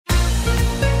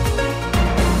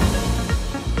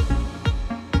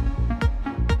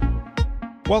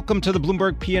Welcome to the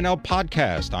Bloomberg P&L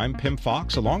podcast. I'm Pim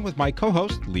Fox, along with my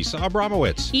co-host, Lisa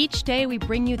Abramowitz. Each day, we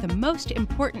bring you the most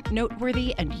important,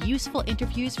 noteworthy, and useful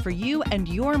interviews for you and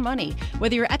your money,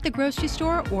 whether you're at the grocery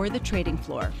store or the trading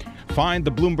floor. Find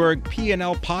the Bloomberg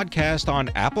P&L podcast on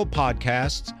Apple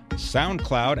Podcasts,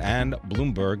 SoundCloud, and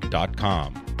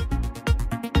Bloomberg.com.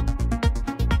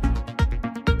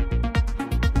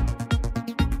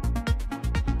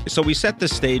 So we set the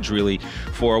stage, really,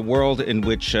 for a world in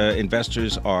which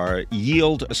investors are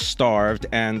yield-starved,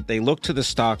 and they look to the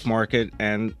stock market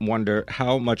and wonder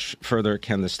how much further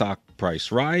can the stock price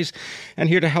rise. And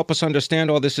here to help us understand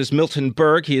all this is Milton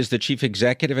Berg. He is the chief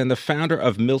executive and the founder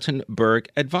of Milton Berg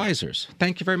Advisors.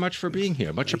 Thank you very much for being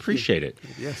here. Much appreciated.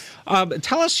 Yes.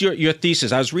 Tell us your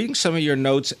thesis. I was reading some of your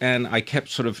notes, and I kept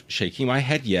sort of shaking my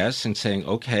head yes and saying,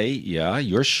 okay, yeah,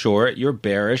 you're short, you're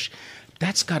bearish.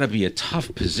 That's got to be a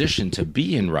tough position to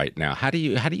be in right now. How do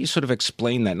you sort of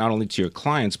explain that not only to your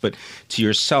clients but to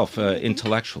yourself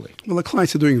intellectually? Well, the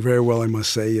clients are doing very well, I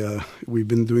must say. We've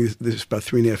been doing this about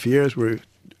 3.5 years. We're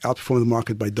outperforming the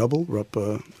market by double. We're up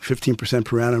 15%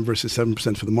 per annum versus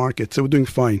 7% for the market. So we're doing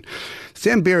fine.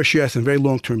 Sam bearish, yes, and very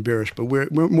long-term bearish, but we're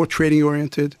more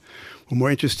trading-oriented. We're more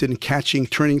interested in catching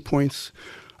turning points.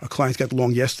 Our clients got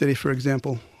long yesterday, for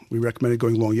example. We recommended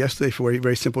going long yesterday for a very,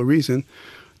 very simple reason.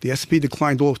 The S&P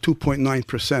declined all of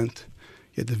 2.9%,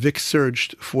 yet the VIX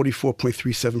surged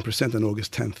 44.37% on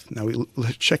August 10th. Now,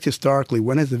 we checked historically,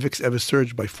 when has the VIX ever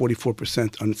surged by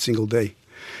 44% on a single day?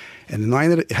 And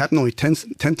it happened only 10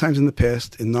 times in the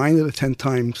past. In 9 out of 10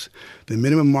 times, the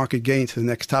minimum market gain to the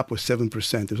next top was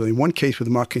 7%. There's only one case where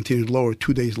the market continued lower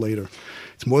 2 days later.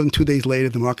 It's more than 2 days later,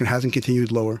 the market hasn't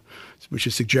continued lower, which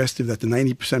is suggestive that the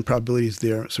 90% probability is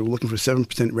there. So we're looking for a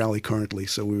 7% rally currently.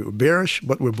 So we were bearish,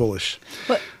 but we're bullish.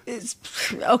 But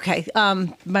okay,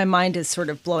 my mind is sort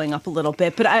of blowing up a little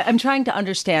bit, but I'm trying to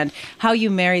understand how you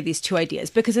marry these two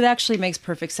ideas, because it actually makes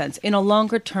perfect sense. In a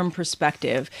longer-term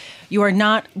perspective, you are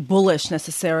not bullish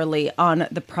necessarily on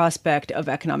the prospect of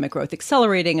economic growth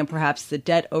accelerating and perhaps the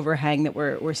debt overhang that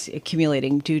we're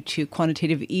accumulating due to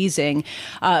quantitative easing,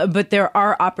 but there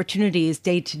are opportunities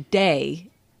day to day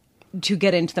to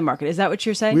get into the market. Is that what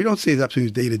you're saying? We don't see these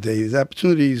opportunities day to day. These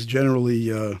opportunities generally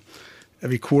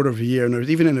every quarter of a year, and there's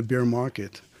even in a bear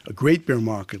market, a great bear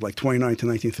market like 29 to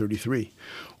 1933,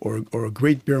 or a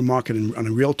great bear market on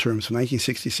a real terms from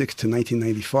 1966 to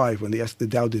 1995, when the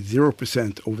Dow did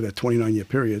 0% over that 29-year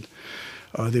period.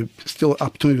 There's still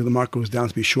opportunity for the market goes down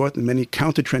to be short, and many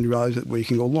counter-trend rallies where you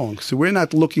can go long. So we're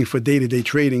not looking for day-to-day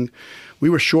trading. We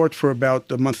were short for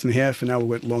about a month and a half, and now we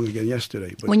went long again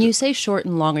yesterday. But when you say short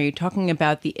and long, are you talking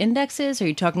about the indexes? Are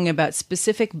you talking about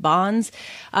specific bonds?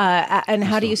 And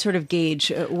how do you sort of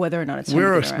gauge whether or not it's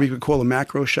we could call a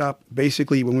macro shop.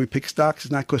 Basically, when we pick stocks,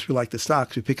 it's not because we like the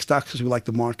stocks. We pick stocks because we like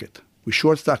the market. We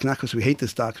short stocks not because we hate the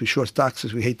stocks. We short stocks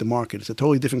because we hate the market. It's a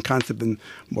totally different concept than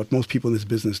what most people in this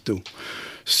business do.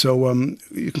 So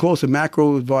you can call us a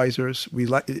macro advisors.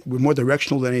 We're more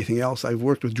directional than anything else. I've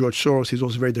worked with George Soros. He's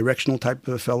also a very directional type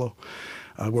of a fellow.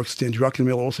 I worked with Stan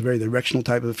Druckenmiller, also a very directional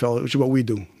type of a fellow, which is what we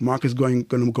do. Market's going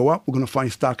to go up. We're going to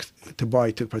find stocks to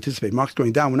buy, to participate. Market's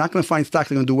going down. We're not going to find stocks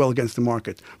that are going to do well against the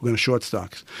market. We're going to short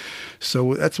stocks.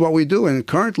 So that's what we do. And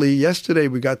currently, yesterday,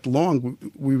 we got long.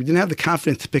 We didn't have the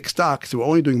confidence to pick stocks, so we're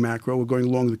only doing macro. We're going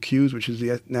along the Qs, which is the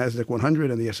NASDAQ 100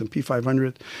 and the S&P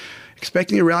 500,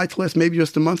 expecting a rally to last maybe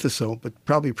just a month or so, but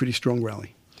probably a pretty strong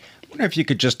rally. I wonder if you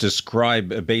could just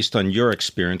describe, based on your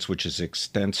experience, which is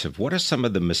extensive, what are some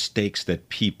of the mistakes that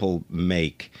people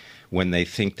make when they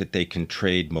think that they can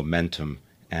trade momentum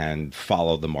and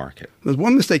follow the market? There's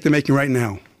one mistake they're making right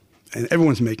now, and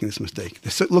everyone's making this mistake.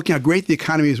 They're looking how great the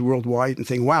economy is worldwide and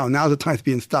saying, wow, now's the time to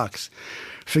be in stocks.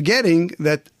 Forgetting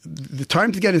that the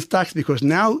time to get in stocks, because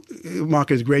now the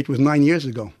market is great, was 9 years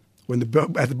ago. When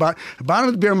at the bottom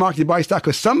of the bear market, you buy stock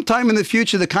because sometime in the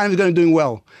future the economy is going to be doing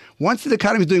well. Once the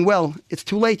economy is doing well, it's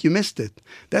too late. You missed it.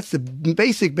 That's the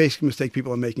basic mistake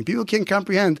people are making. People can't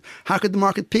comprehend how could the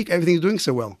market peak? Everything's doing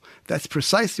so well. That's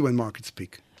precisely when markets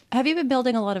peak. Have you been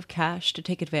building a lot of cash to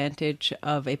take advantage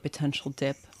of a potential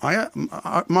dip?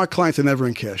 My clients are never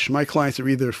in cash. My clients are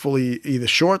either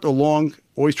short or long,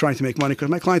 always trying to make money, because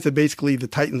my clients are basically the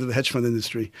titans of the hedge fund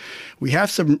industry. We have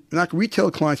some, not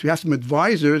retail clients, we have some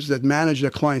advisors that manage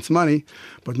their clients' money,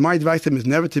 but my advice to them is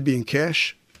never to be in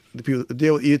cash. The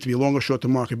deal either to be long or short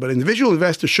term market, but individual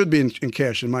investors should be in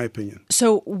cash, in my opinion.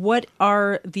 So what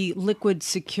are the liquid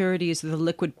securities, the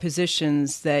liquid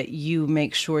positions that you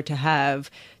make sure to have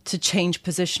to change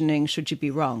positioning should you be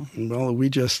wrong? Well, we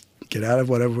just get out of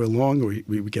whatever we're long, or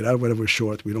we get out of whatever we're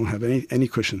short. We don't have any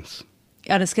cushions.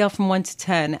 On a scale from 1 to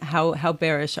 10, how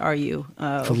bearish are you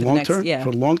For the long term? Yeah.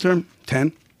 For the long term,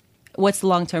 10. What's the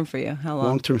long term for you? How long?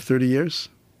 Long term, 30 years.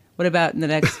 What about in the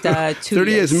next 2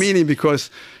 30 years? years, meaning because,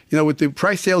 with the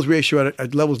price-sales ratio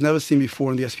at levels never seen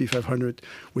before in the S&P 500,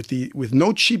 with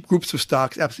no cheap groups of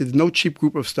stocks, absolutely no cheap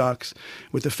group of stocks,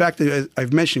 with the fact that, as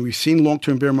I've mentioned, we've seen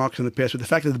long-term bear markets in the past, with the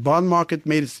fact that the bond market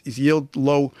made its yield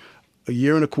low a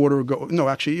year and a quarter ago. No,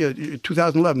 actually,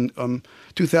 2011,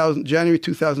 January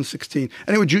 2016.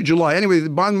 Anyway, July. Anyway, the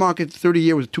bond market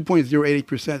 30-year was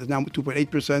 2.088%. It's now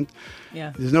 2.8%.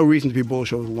 Yeah. There's no reason to be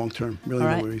bullish over the long term. Really, All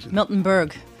right. no reason. Milton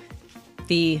Berg,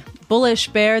 the bullish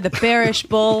bear, the bearish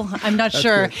bull. I'm not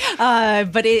sure.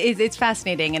 But it's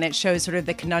fascinating, and it shows sort of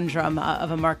the conundrum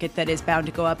of a market that is bound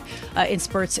to go up in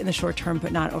spurts in the short term,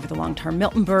 but not over the long term.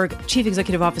 Milton Berg, Chief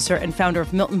Executive Officer and founder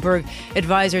of Milton Berg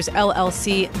Advisors,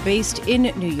 LLC, based in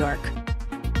New York.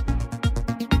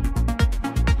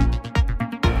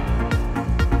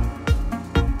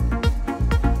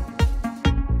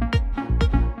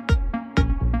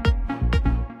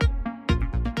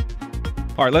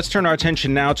 All right, let's turn our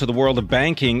attention now to the world of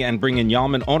banking and bring in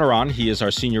Yalman Onaran. He is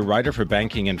our senior writer for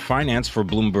banking and finance for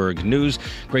Bloomberg News.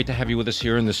 Great to have you with us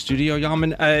here in the studio,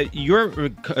 Yalman. Your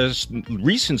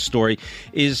recent story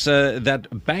is that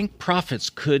bank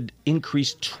profits could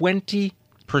increase 20%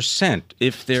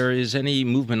 if there is any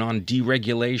movement on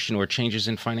deregulation or changes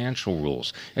in financial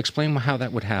rules. Explain how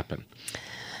that would happen.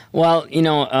 Well,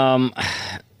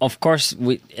 of course,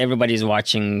 everybody's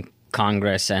watching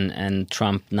Congress and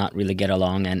Trump not really get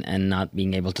along and not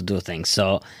being able to do things.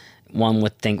 So one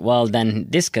would think, well, then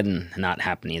this can not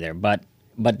happen either. But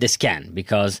this can,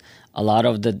 because a lot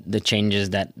of the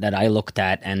changes that I looked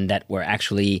at and that were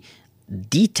actually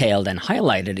detailed and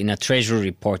highlighted in a Treasury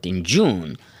report in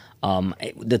June,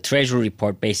 the Treasury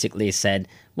report basically said,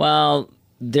 well,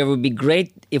 there would be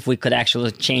great if we could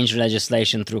actually change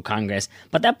legislation through Congress,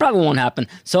 but that probably won't happen.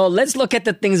 So let's look at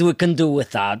the things we can do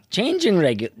without changing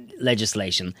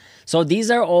legislation. So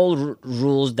these are all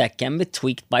rules that can be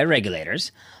tweaked by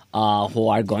regulators who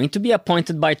are going to be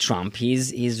appointed by Trump.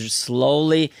 He's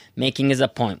slowly making his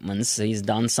appointments. He's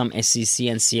done some SEC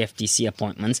and CFTC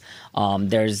appointments.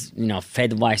 There's,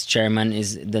 Fed vice chairman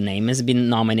the name has been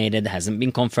nominated, hasn't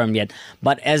been confirmed yet.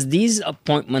 But as these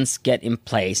appointments get in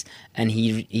place and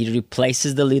he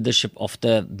replaces the leadership of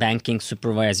the banking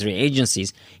supervisory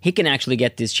agencies, he can actually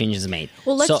get these changes made.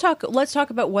 Well, let's talk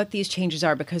about what these changes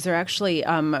are, because they're actually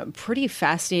pretty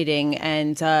fascinating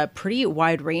and pretty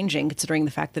wide-ranging, considering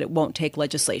the fact that it won't take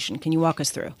legislation. Can you walk us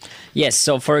through? Yes.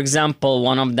 So, for example,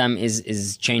 one of them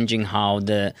is changing how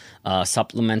the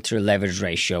supplementary leverage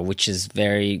ratio, which is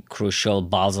very crucial,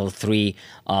 Basel III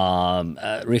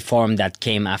reform that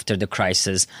came after the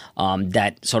crisis,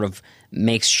 that sort of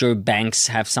makes sure banks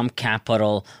have some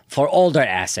capital for all their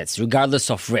assets, regardless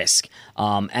of risk.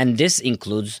 And this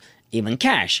includes even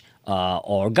cash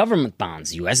or government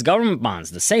bonds, U.S. government bonds,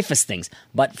 the safest things.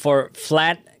 But for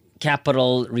flat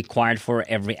capital required for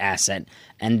every asset.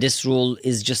 And this rule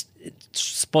is just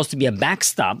supposed to be a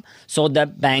backstop so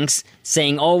that banks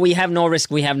saying, oh, we have no risk,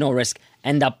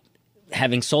 end up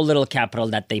having so little capital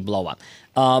that they blow up.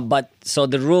 So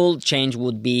the rule change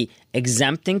would be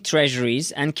exempting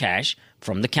treasuries and cash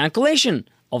from the calculation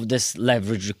of this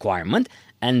leverage requirement.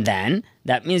 And then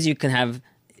that means you can have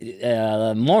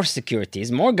more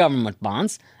securities, more government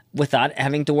bonds, without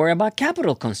having to worry about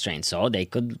capital constraints. So they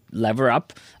could lever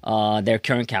up their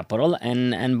current capital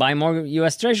and buy more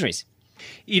U.S. treasuries.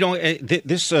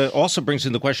 This also brings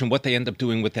into question what they end up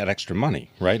doing with that extra money,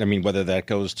 right? I mean, whether that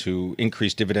goes to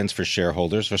increase dividends for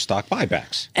shareholders or stock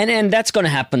buybacks. And that's going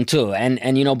to happen too. And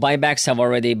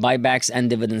buybacks and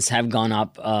dividends have gone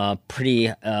up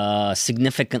pretty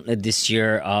significantly this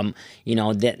year.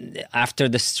 After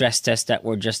the stress tests that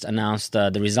were just announced,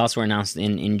 the results were announced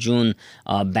in June,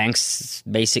 banks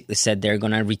basically said they're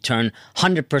going to return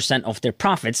 100% of their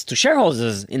profits to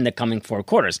shareholders in the coming 4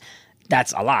 quarters.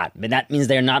 That's a lot, but that means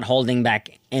they're not holding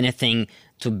back anything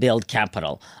to build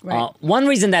capital. Right. One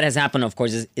reason that has happened, of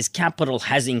course, is capital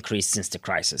has increased since the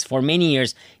crisis. For many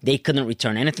years, they couldn't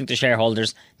return anything to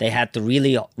shareholders. They had to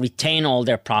really retain all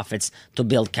their profits to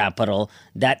build capital.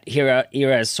 That era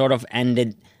has sort of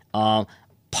ended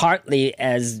partly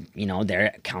as,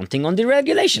 they're counting on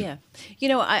deregulation.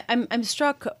 Yeah. I'm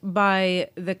struck by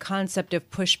the concept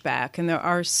of pushback, and there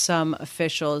are some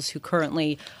officials who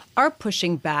currently are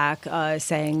pushing back,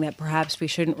 saying that perhaps we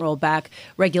shouldn't roll back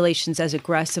regulations as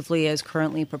aggressively as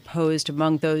currently proposed.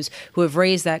 Among those who have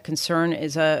raised that concern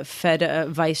is Fed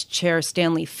Vice Chair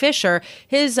Stanley Fischer.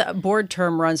 His board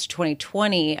term runs to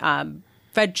 2020.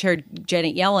 Fed Chair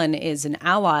Janet Yellen is an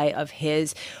ally of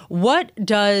his. What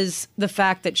does the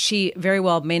fact that she very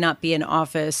well may not be in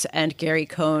office and Gary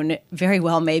Cohn very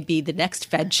well may be the next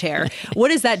Fed chair, what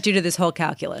does that do to this whole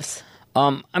calculus?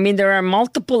 There are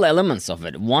multiple elements of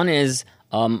it. One is,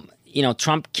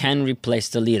 Trump can replace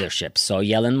the leadership, so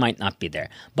Yellen might not be there.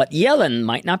 But Yellen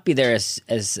might not be there as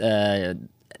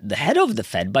the head of the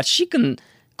Fed, but she can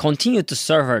continue to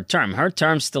serve her term. Her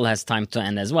term still has time to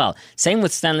end as well. Same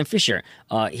with Stanley Fischer.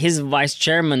 His vice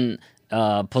chairman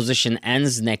position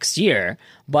ends next year,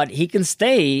 but he can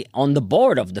stay on the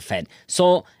board of the Fed.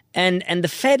 So, and the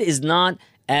Fed is not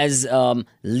as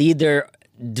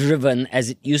leader-driven as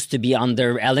it used to be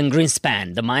under Alan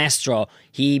Greenspan, the maestro.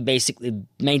 He basically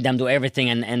made them do everything,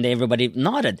 and everybody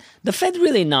nodded. The Fed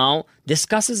really now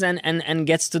discusses and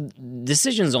gets to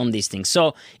decisions on these things.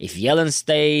 So if Yellen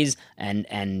stays and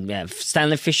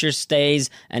Stanley Fischer stays,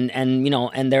 and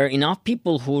there are enough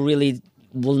people who really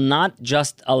will not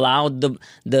just allow the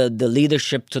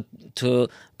leadership to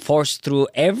force through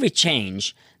every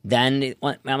change, then it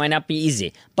might not be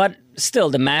easy. But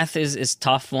still, the math is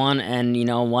tough one, and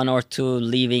one or two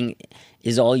leaving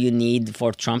is all you need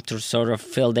for Trump to sort of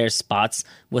fill their spots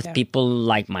with people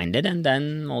like-minded, and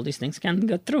then all these things can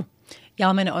go through.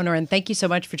 Yalmin Onoran, thank you so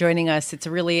much for joining us. It's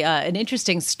a really an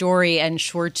interesting story and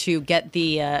sure to get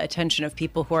the attention of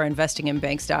people who are investing in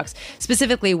bank stocks,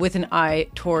 specifically with an eye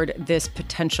toward this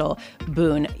potential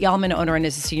boon. Yalmin Onoran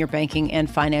is a senior banking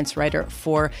and finance writer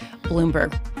for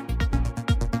Bloomberg.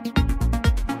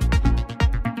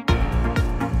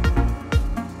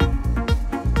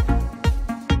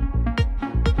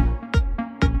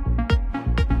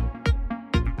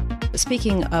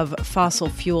 Speaking of fossil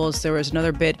fuels, there was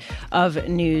another bit of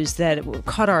news that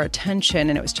caught our attention,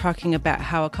 and it was talking about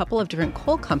how a couple of different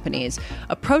coal companies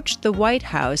approached the White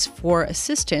House for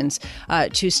assistance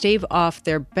to stave off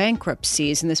their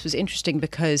bankruptcies. And this was interesting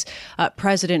because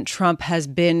President Trump has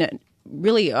been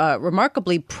really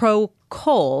remarkably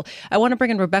pro-coal. I want to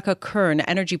bring in Rebecca Kern,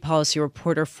 energy policy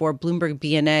reporter for Bloomberg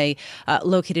BNA,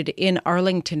 located in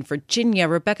Arlington, Virginia.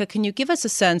 Rebecca, can you give us a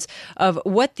sense of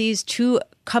what these two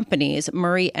companies,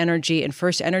 Murray Energy and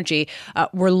First Energy,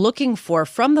 were looking for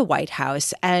from the White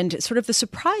House and sort of the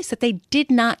surprise that they did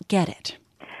not get it?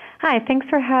 Hi, thanks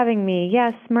for having me.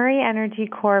 Yes, Murray Energy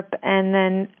Corp and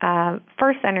then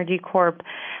First Energy Corp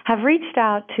have reached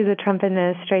out to the Trump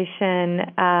administration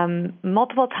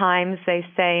multiple times. They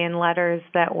say in letters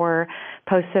that were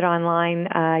posted online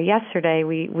yesterday,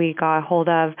 we got a hold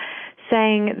of,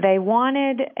 saying they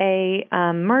wanted a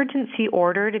emergency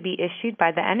order to be issued by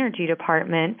the Energy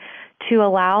Department to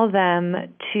allow them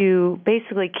to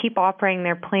basically keep operating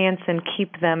their plants and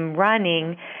keep them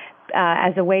running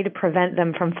as a way to prevent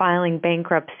them from filing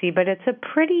bankruptcy. But it's a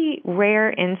pretty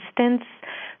rare instance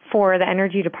for the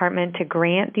Energy Department to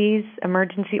grant these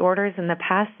emergency orders. In the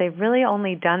past, they've really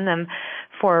only done them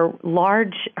for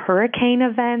large hurricane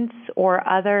events or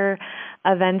other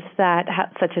events that,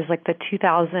 such as like the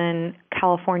 2000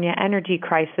 California energy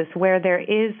crisis, where there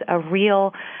is a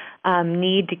real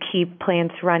need to keep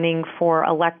plants running for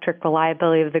electric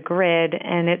reliability of the grid.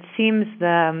 And it seems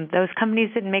those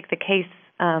companies didn't make the case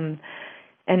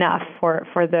enough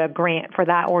for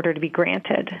that order to be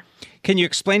granted. Can you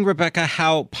explain, Rebecca,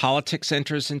 how politics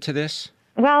enters into this?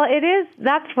 Well,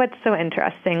 that's what's so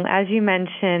interesting. As you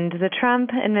mentioned, the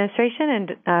Trump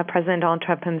administration and President Donald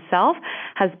Trump himself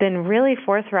has been really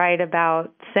forthright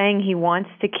about saying he wants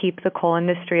to keep the coal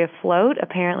industry afloat.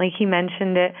 Apparently, he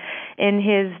mentioned it in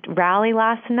his rally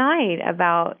last night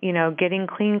about, getting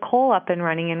clean coal up and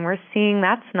running, and we're seeing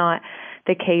that's not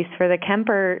the case for the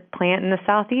Kemper plant in the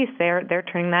southeast. They're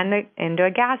turning that into a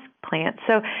gas plant.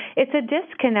 So it's a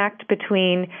disconnect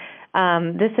between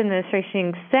this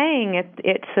administration saying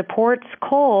it supports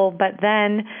coal, but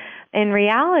then in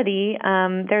reality,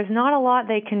 there's not a lot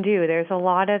they can do. There's a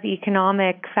lot of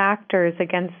economic factors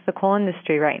against the coal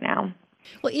industry right now.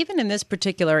 Well, even in this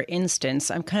particular instance,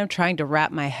 I'm kind of trying to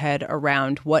wrap my head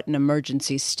around what an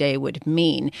emergency stay would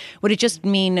mean. Would it just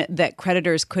mean that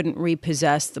creditors couldn't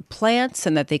repossess the plants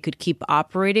and that they could keep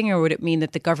operating, or would it mean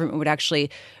that the government would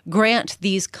actually grant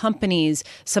these companies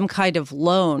some kind of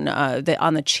loan that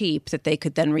on the cheap that they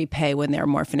could then repay when they're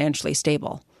more financially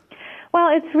stable? Well,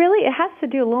 it has to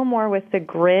do a little more with the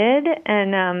grid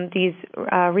and these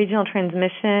regional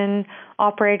transmission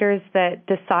operators that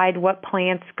decide what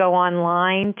plants go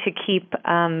online to keep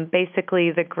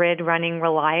basically the grid running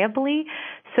reliably.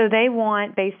 So they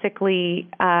want basically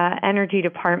Energy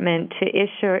Department to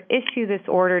issue this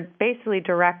order, basically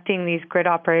directing these grid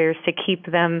operators to keep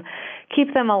them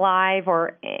alive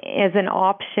or as an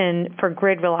option for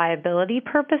grid reliability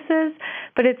purposes.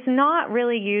 But it's not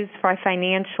really used for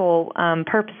financial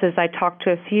purposes. I talked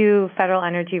to a few Federal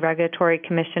Energy Regulatory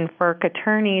Commission FERC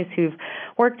attorneys who've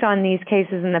worked on these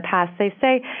cases in the past. They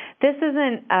say this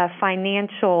isn't a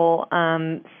financial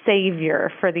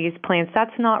savior for these plants.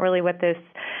 That's not really what this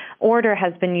order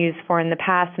has been used for in the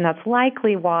past, and that's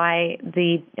likely why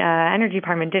the Energy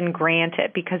Department didn't grant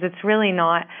it, because it's really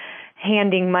not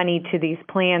handing money to these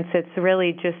plants. It's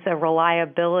really just a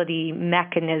reliability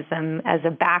mechanism as a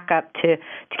backup to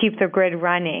keep the grid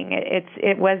running.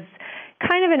 It was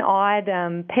kind of an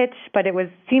odd pitch, but it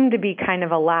seemed to be kind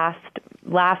of a last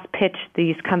pitch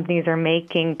these companies are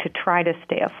making to try to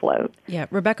stay afloat. Yeah,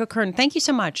 Rebecca Kern, thank you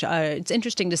so much. It's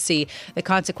interesting to see the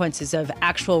consequences of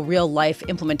actual real-life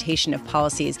implementation of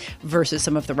policies versus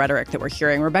some of the rhetoric that we're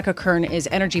hearing. Rebecca Kern is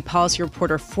energy policy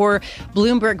reporter for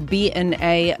Bloomberg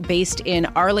B&A, based in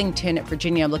Arlington,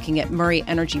 Virginia, looking at Murray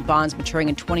Energy bonds maturing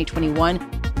in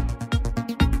 2021.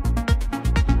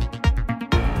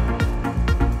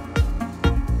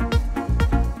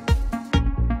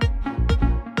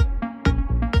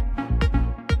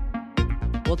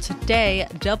 Well, today,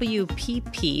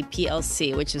 WPP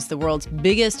PLC, which is the world's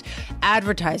biggest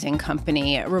advertising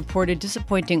company, reported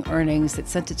disappointing earnings that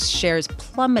sent its shares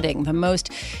plummeting the most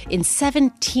in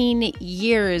 17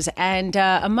 years. And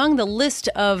among the list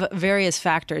of various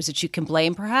factors that you can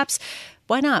blame, perhaps,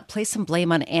 why not place some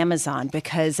blame on Amazon?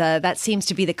 Because that seems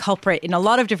to be the culprit in a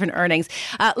lot of different earnings.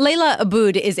 Layla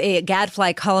Aboud is a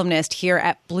Gadfly columnist here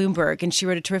at Bloomberg, and she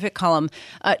wrote a terrific column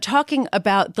talking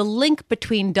about the link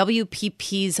between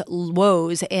WPP's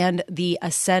woes and the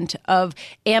ascent of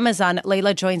Amazon.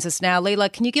 Layla joins us now.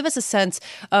 Layla, can you give us a sense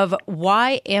of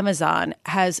why Amazon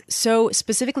has so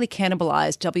specifically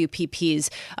cannibalized WPP's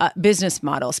business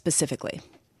model specifically?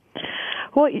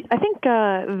 Well, I think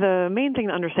the main thing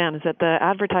to understand is that the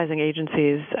advertising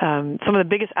agencies, some of the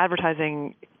biggest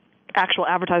actual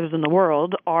advertisers in the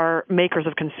world, are makers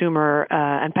of consumer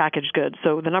and packaged goods.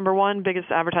 So the number one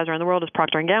biggest advertiser in the world is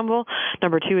Procter & Gamble.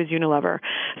 Number two is Unilever.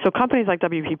 So companies like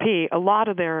WPP, a lot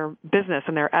of their business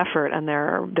and their effort and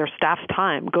their staff's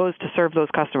time goes to serve those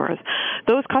customers.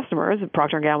 Those customers,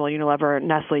 Procter & Gamble, Unilever,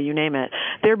 Nestle, you name it,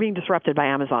 they're being disrupted by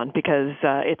Amazon because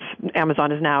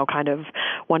Amazon is now kind of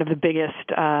one of the biggest,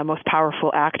 most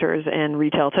powerful actors in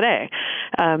retail today.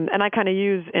 And I kind of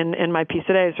use in my piece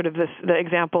today sort of the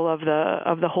example of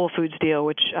the Whole Foods deal,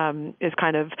 which is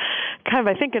kind of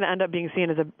I think going to end up being seen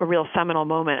as a real seminal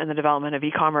moment in the development of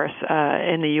e-commerce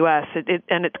in the U.S.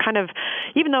 And it's kind of,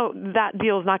 even though that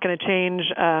deal is not going to change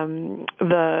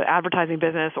the advertising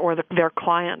business or their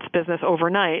clients' business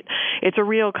overnight, it's a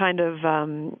real kind of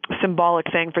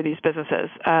symbolic thing for these businesses,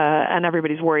 and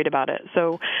everybody's worried about it.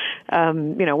 So,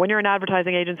 when you're an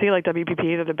advertising agency like WPP,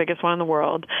 they're the biggest one in the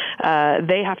world,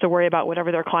 they have to worry about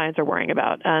whatever their clients are worrying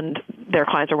about, and their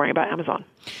clients are worrying about Amazon.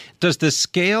 Does the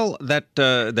scale that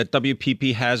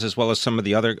WPP has, as well as some of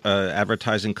the other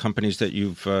advertising companies that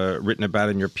you've written about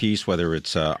in your piece, whether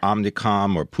it's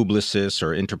Omnicom or Publicis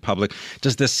or Interpublic,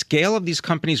 does the scale of these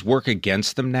companies work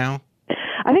against them now?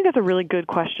 I think that's a really good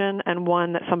question, and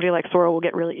one that somebody like Sorrell will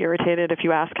get really irritated if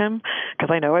you ask him,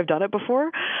 because I know I've done it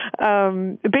before.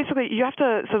 Basically, you have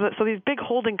to. So these big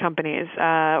holding companies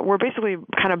were basically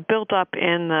kind of built up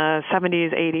in the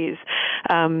 70s,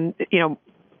 80s.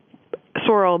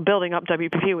 Sorrell building up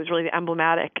WPP was really the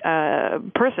emblematic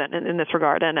person in this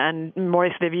regard, and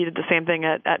Maurice Davy did the same thing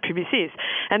at PBC's.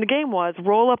 And the game was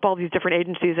roll up all these different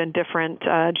agencies in different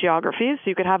geographies, so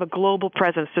you could have a global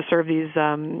presence to serve these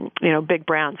big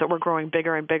brands that were growing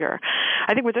bigger and bigger.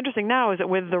 I think what's interesting now is that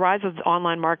with the rise of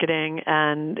online marketing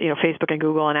and Facebook and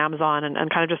Google and Amazon and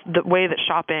kind of just the way that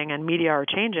shopping and media are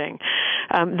changing,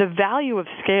 the value of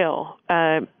scale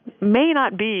may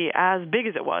not be as big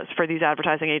as it was for these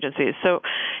advertising agencies. So,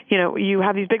 you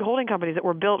have these big holding companies that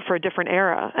were built for a different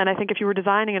era. And I think if you were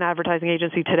designing an advertising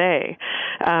agency today,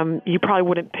 you probably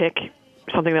wouldn't pick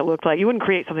something that looked like, you wouldn't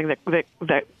create something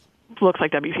that looks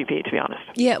like WPP, to be honest.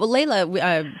 Yeah, well,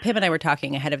 Layla, Pim and I were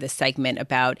talking ahead of this segment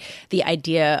about the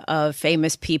idea of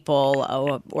famous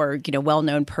people or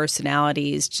well-known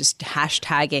personalities just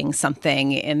hashtagging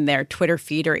something in their Twitter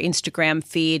feed or Instagram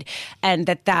feed, and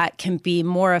that can be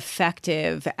more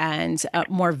effective and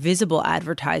more visible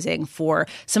advertising for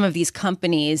some of these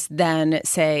companies than,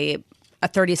 say, a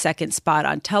 30-second spot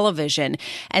on television.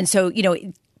 And so,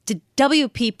 did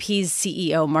WPP's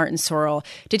CEO, Martin Sorrell,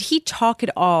 did he talk at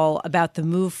all about the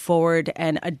move forward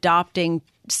and adopting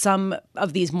some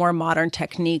of these more modern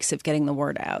techniques of getting the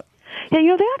word out?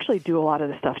 Yeah, they actually do a lot of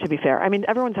this stuff, to be fair. I mean,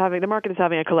 the market is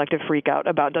having a collective freak out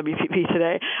about WPP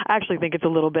today. I actually think it's a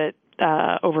little bit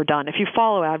overdone. If you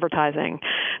follow advertising,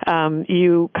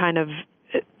 you kind of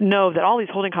know that all these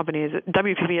holding companies,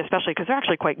 WPP especially, because they're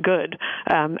actually quite good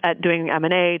at doing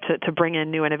M&A to bring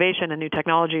in new innovation and new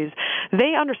technologies,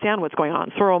 they understand what's going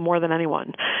on, Sorrell more than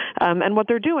anyone. And what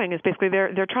they're doing is basically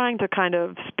they're trying to kind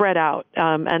of spread out.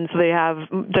 And so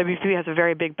WPP has a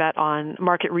very big bet on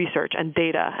market research and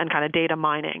data and kind of data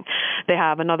mining. They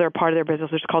have another part of their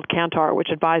business which is called Kantar, which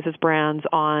advises brands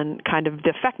on kind of the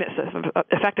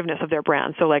effectiveness of their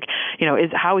brand. So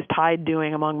how is Tide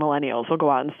doing among millennials? We'll go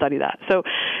out and study that. So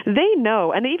they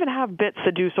know, and they even have bits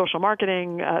that do social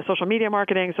marketing, social media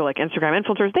marketing, so like Instagram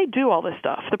influencers, they do all this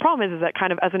stuff. The problem is that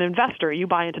kind of as an investor, you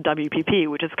buy into WPP,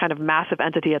 which is kind of massive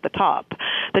entity at the top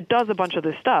that does a bunch of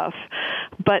this stuff.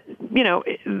 But,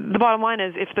 the bottom line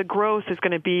is if the growth is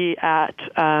going to be at,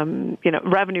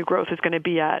 revenue growth is going to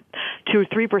be at 2 or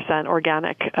 3%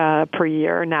 organic per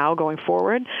year now going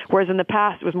forward, whereas in the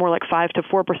past it was more like 5 to 4%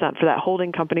 for that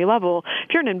holding company level.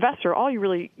 If you're an investor,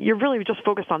 you're really just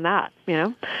focused on that.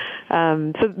 So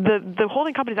the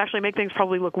holding companies actually make things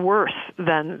probably look worse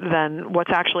than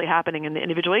what's actually happening in the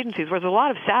individual agencies, where there's a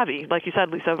lot of savvy, like you said,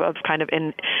 Lisa, of kind of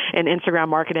in Instagram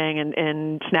marketing and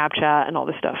in Snapchat and all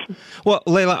this stuff. Well,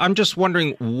 Leila, I'm just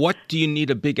wondering, what do you need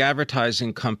a big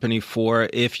advertising company for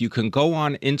if you can go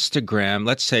on Instagram?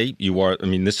 Let's say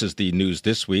this is the news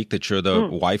this week that you're the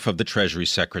wife of the Treasury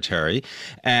Secretary,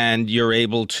 and you're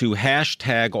able to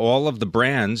hashtag all of the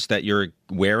brands that you're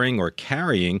wearing or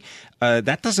carrying.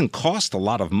 That doesn't cost a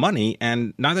lot of money,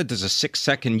 and neither does a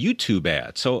 6-second YouTube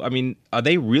ad. So, are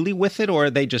they really with it, or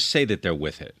they just say that they're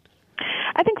with it?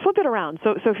 I think flip it around.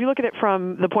 So if you look at it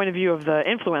from the point of view of the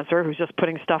influencer who's just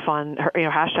putting stuff on her,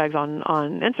 hashtags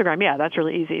on Instagram, yeah, that's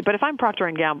really easy. But if I'm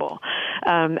Procter & Gamble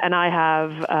and I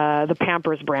have the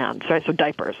Pampers brand, right, so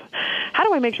diapers, how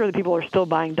do I make sure that people are still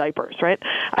buying diapers, right?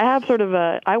 I have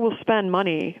I will spend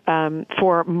money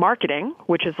for marketing,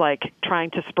 which is like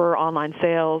trying to spur online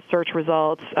sales, search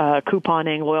results,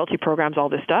 couponing, loyalty programs, all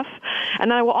this stuff. And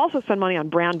then I will also spend money on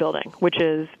brand building, which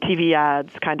is TV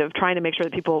ads, kind of trying to make sure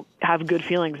that people have good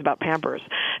feelings about Pampers.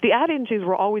 The ad agencies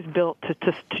were always built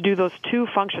to do those two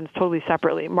functions totally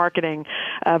separately, marketing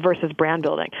versus brand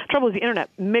building. Trouble is the internet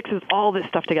mixes all this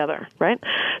stuff together, right?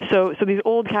 So these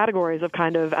old categories of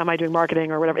kind of, am I doing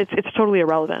marketing or whatever, it's totally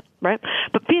irrelevant, right?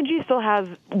 But P&G still has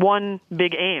one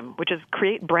big aim, which is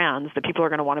create brands that people are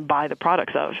going to want to buy the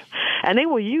products of. And they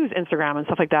will use Instagram and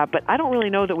stuff like that, but I don't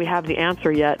really know that we have the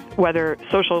answer yet whether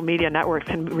social media networks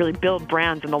can really build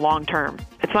brands in the long term.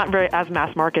 It's not very as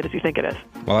mass market as you think it is.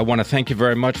 Well, I want to thank you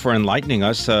very much for enlightening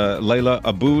us. Leila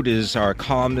Aboud is our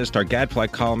columnist, our Gadfly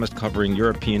columnist covering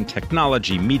European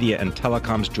technology, media, and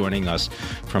telecoms, joining us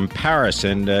from Paris.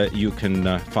 And you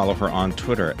can follow her on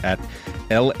Twitter at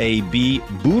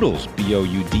LABBoodles,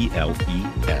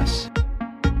 Boudles.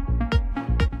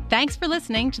 Thanks for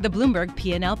listening to the Bloomberg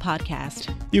P&L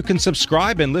podcast. You can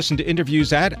subscribe and listen to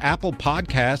interviews at Apple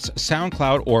Podcasts,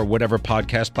 SoundCloud, or whatever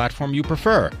podcast platform you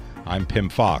prefer. I'm Pim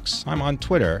Fox. I'm on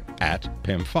Twitter at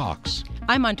Pim Fox.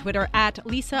 I'm on Twitter at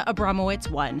Lisa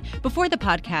Abramowitz1. Before the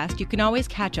podcast, you can always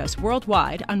catch us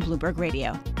worldwide on Bloomberg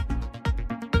Radio.